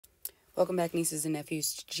Welcome back, nieces and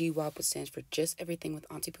nephews, to JEWAP, which stands for Just Everything with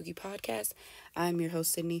Auntie Pookie podcast. I'm your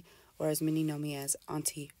host, Sydney, or as many know me as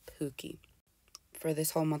Auntie Pookie. For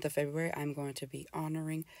this whole month of February, I'm going to be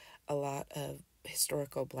honoring a lot of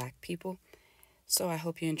historical black people, so I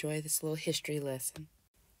hope you enjoy this little history lesson.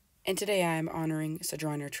 And today I am honoring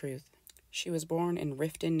Sojourner Truth. She was born in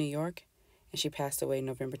Rifton, New York, and she passed away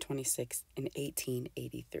November 26th in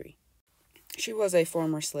 1883. She was a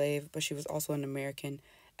former slave, but she was also an American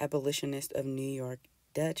abolitionist of New York,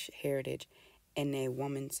 Dutch heritage, and a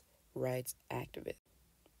women's rights activist.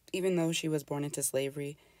 Even though she was born into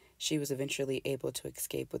slavery, she was eventually able to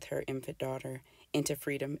escape with her infant daughter into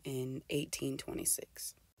freedom in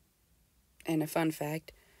 1826. And a fun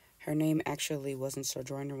fact, her name actually wasn't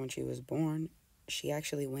Sojourner when she was born. She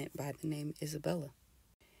actually went by the name Isabella.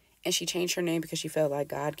 And she changed her name because she felt like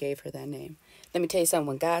God gave her that name. Let me tell you something,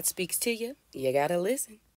 when God speaks to you, you gotta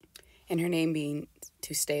listen. And her name means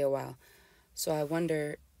to stay a while. So I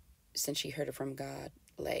wonder, since she heard it from God,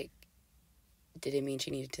 did it mean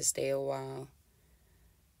she needed to stay a while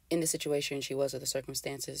in the situation she was or the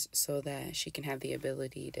circumstances so that she can have the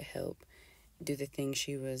ability to help do the things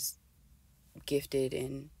she was gifted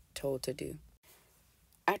and told to do?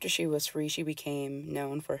 After she was free, she became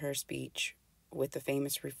known for her speech with the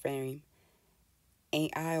famous refrain,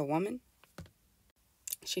 "Ain't I a woman?"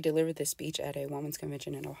 She delivered this speech at a women's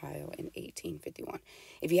convention in Ohio in 1851.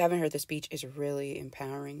 If you haven't heard the speech, it's really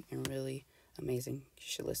empowering and really amazing. You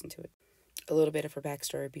should listen to it. A little bit of her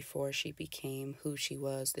backstory before she became who she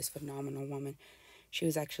was, this phenomenal woman. She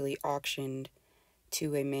was actually auctioned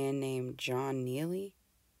to a man named John Neely,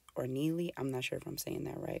 or Neely, I'm not sure if I'm saying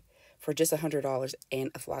that right, for just $100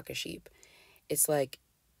 and a flock of sheep. It's like,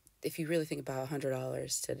 if you really think about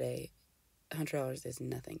 $100 today, $100 is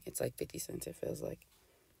nothing. It's like 50 cents, it feels like.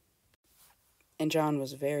 And John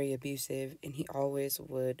was very abusive, and he always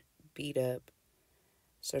would beat up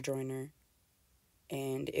Sojourner,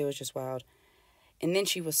 and it was just wild. And then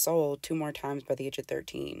she was sold 2 more times by the age of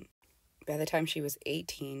 13. By the time she was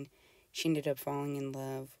 18, she ended up falling in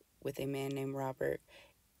love with a man named Robert,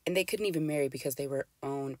 and they couldn't even marry because they were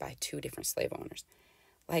owned by 2 different slave owners.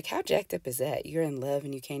 Like, how jacked up is that? You're in love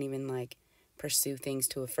and you can't even, pursue things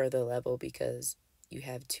to a further level because you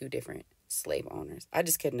have 2 different slave owners. I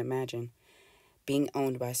just couldn't imagine being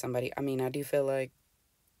owned by somebody. I mean, I do feel like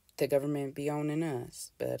the government be owning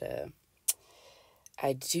us, but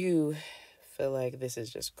I do feel like this is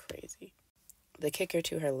just crazy. The kicker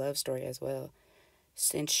to her love story as well,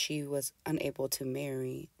 since she was unable to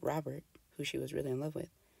marry Robert, who she was really in love with,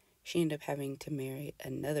 she ended up having to marry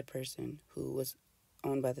another person who was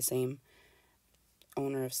owned by the same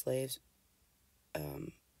owner of slaves.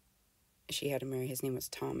 She had to marry, his name was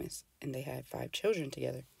Thomas, and they had 5 children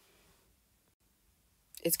together.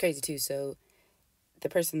 It's crazy too. So the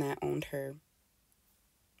person that owned her,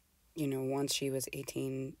 once she was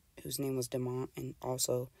 18, whose name was Demont, and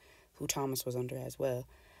also who Thomas was under as well,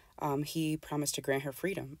 he promised to grant her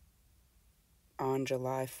freedom on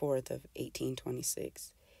July 4th of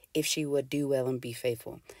 1826 if she would do well and be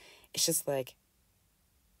faithful. It's just like,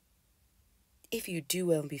 if you do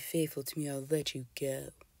well and be faithful to me, I'll let you go.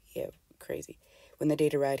 Yeah, crazy. When the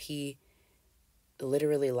day arrived, he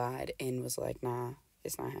literally lied and was like, nah,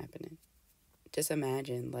 it's not happening. Just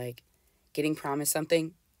imagine, getting promised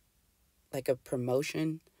something, like a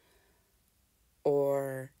promotion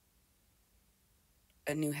or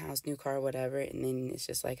a new house, new car, whatever, and then it's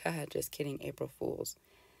just like, haha, just kidding, April Fools.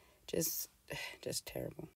 Just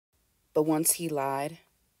terrible. But once he lied,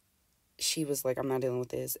 she was like, I'm not dealing with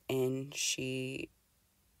this, and she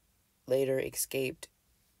later escaped,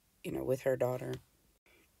 with her daughter.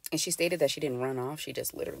 And she stated that she didn't run off, she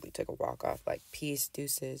just literally took a walk off, like, peace,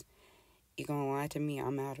 deuces, you gonna lie to me,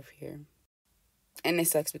 I'm out of here. And it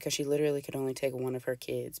sucks because she literally could only take one of her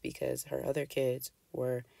kids because her other kids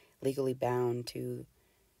were legally bound to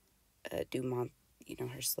Dumont,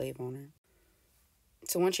 her slave owner.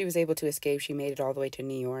 So once she was able to escape, she made it all the way to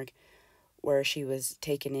New York, where she was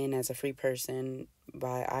taken in as a free person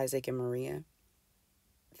by Isaac and Maria.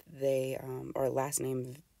 They, or last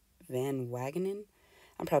name Van Wagenen.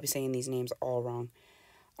 I'm probably saying these names all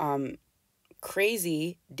wrong.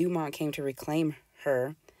 Crazy, Dumont came to reclaim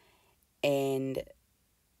her, and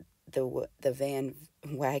the Van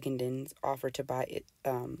Wagendens offered to buy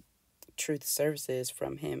Truth services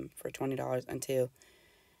from him for $20 until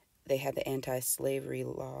they had the anti-slavery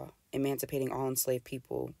law emancipating all enslaved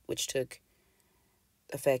people, which took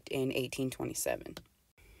effect in 1827.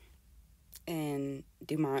 And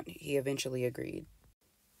Dumont, he eventually agreed.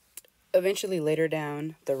 Eventually, later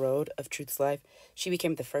down the road of Truth's life, she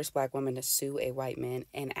became the first black woman to sue a white man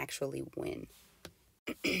and actually win.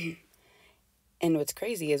 And what's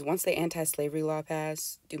crazy is once the anti-slavery law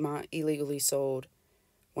passed, Dumont illegally sold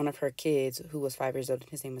one of her kids, who was 5 years old, and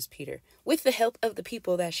his name was Peter, with the help of the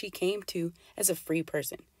people that she came to as a free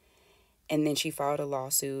person. And then she filed a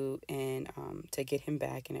lawsuit and to get him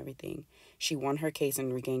back and everything. She won her case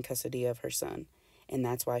and regained custody of her son. And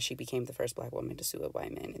that's why she became the first black woman to sue a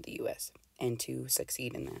white man in the U.S. and to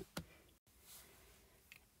succeed in that.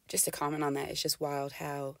 Just to comment on that, it's just wild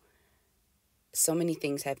how so many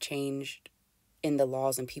things have changed in the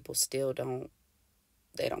laws and people still don't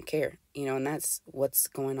care, and that's what's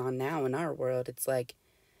going on now in our world. It's like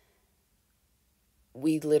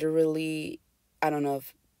we literally, I don't know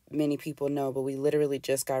if many people know, but we literally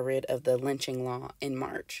just got rid of the lynching law in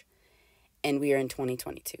March, and we are in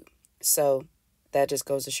 2022. So that just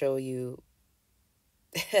goes to show you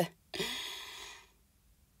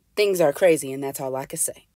things are crazy, and that's all I could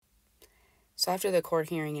say. So after the court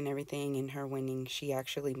hearing and everything and her winning, she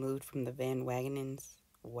actually moved from the Van Wagenens.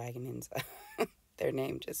 Their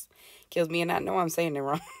name just kills me, and I know I'm saying it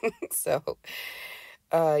wrong. So,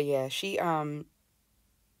 yeah, she,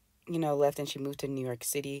 left and she moved to New York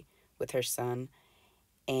City with her son,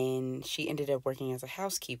 and she ended up working as a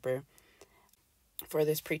housekeeper for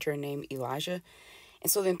this preacher named Elijah.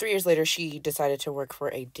 And so then 3 years later, she decided to work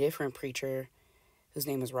for a different preacher whose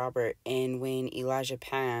name was Robert. And when Elijah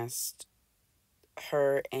passed,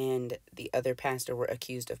 her and the other pastor were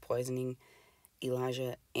accused of poisoning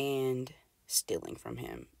Elijah and stealing from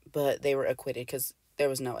him, but they were acquitted because there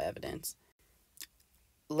was no evidence.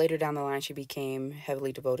 Later down the line, she became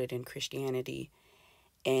heavily devoted in Christianity,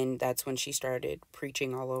 and that's when she started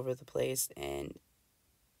preaching all over the place, and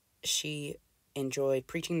she enjoyed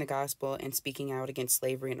preaching the gospel and speaking out against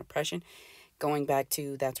slavery and oppression. Going back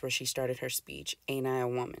to, that's where she started her speech, "Ain't I a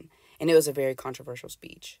Woman?" And it was a very controversial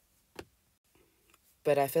speech.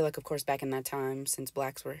 But I feel like, of course, back in that time, since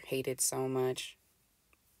blacks were hated so much,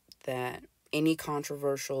 that any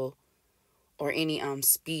controversial or any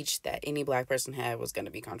speech that any black person had was going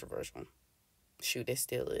to be controversial. Shoot, it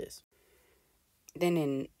still is. Then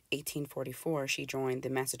in 1844, she joined the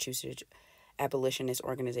Massachusetts abolitionist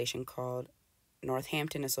organization called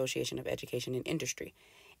Northampton Association of Education and Industry.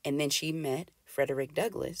 And then she met Frederick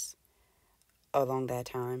Douglass along that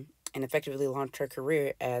time and effectively launched her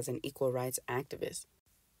career as an equal rights activist.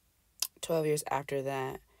 12 years after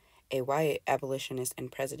that, a white abolitionist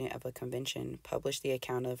and president of a convention published the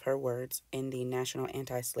account of her words in the National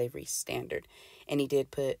Anti-Slavery Standard. And he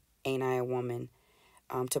did put "Ain't I a Woman?"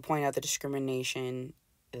 To point out the discrimination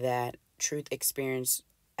that Truth experienced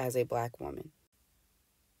as a black woman.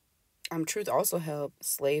 Truth also helped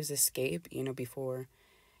slaves escape, before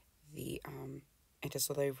the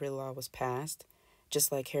anti-slavery law was passed,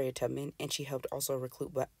 just like Harriet Tubman. And she helped also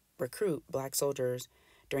recruit black soldiers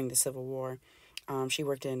during the Civil War. She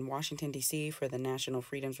worked in Washington, D.C. for the National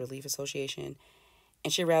Freedoms Relief Association,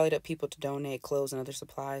 and she rallied up people to donate clothes and other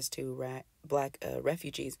supplies to black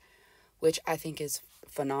refugees, which I think is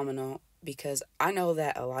phenomenal, because I know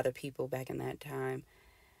that a lot of people back in that time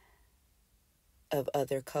of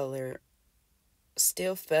other color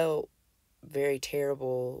still felt very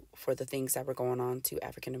terrible for the things that were going on to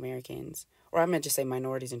African Americans, or I meant to say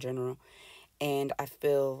minorities in general. And I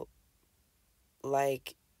feel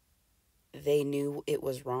like they knew it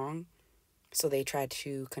was wrong, so they tried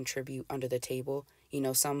to contribute under the table.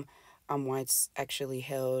 Some whites actually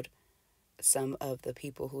held some of the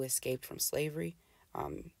people who escaped from slavery,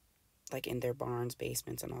 like in their barns,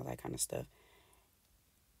 basements, and all that kind of stuff.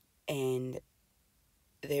 And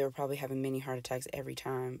they were probably having many heart attacks every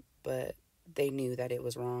time, but they knew that it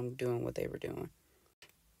was wrong doing what they were doing.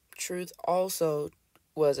 Truth also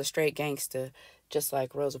was a straight gangster, just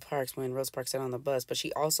like Rosa Parks when Rosa Parks sat on the bus, but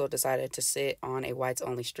she also decided to sit on a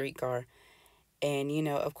whites-only streetcar. And,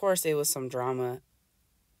 of course, it was some drama.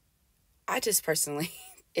 I just personally,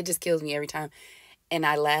 it just kills me every time. And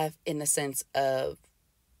I laugh in the sense of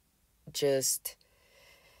just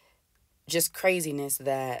craziness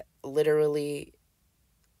that literally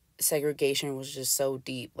segregation was just so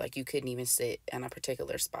deep. Like, you couldn't even sit in a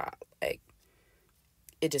particular spot. Like,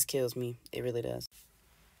 it just kills me. It really does.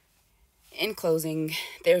 In closing,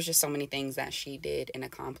 there's just so many things that she did and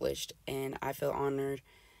accomplished, and I feel honored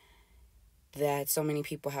that so many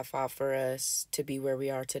people have fought for us to be where we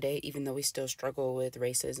are today, even though we still struggle with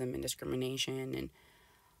racism and discrimination and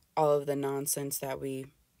all of the nonsense that we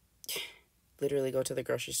literally go to the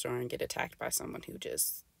grocery store and get attacked by someone who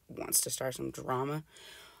just wants to start some drama.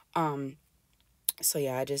 So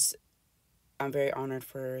yeah, I'm very honored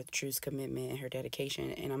for Truth's commitment and her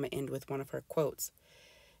dedication, and I'm going to end with one of her quotes.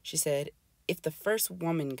 She said, "If the first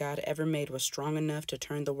woman God ever made was strong enough to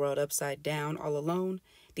turn the world upside down all alone,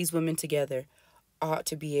 these women together ought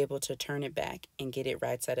to be able to turn it back and get it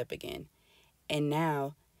right side up again. And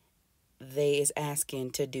now they is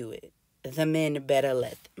asking to do it. The men better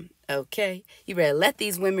let them. Okay? You better let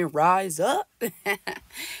these women rise up.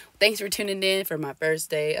 Thanks for tuning in for my first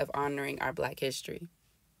day of honoring our Black history.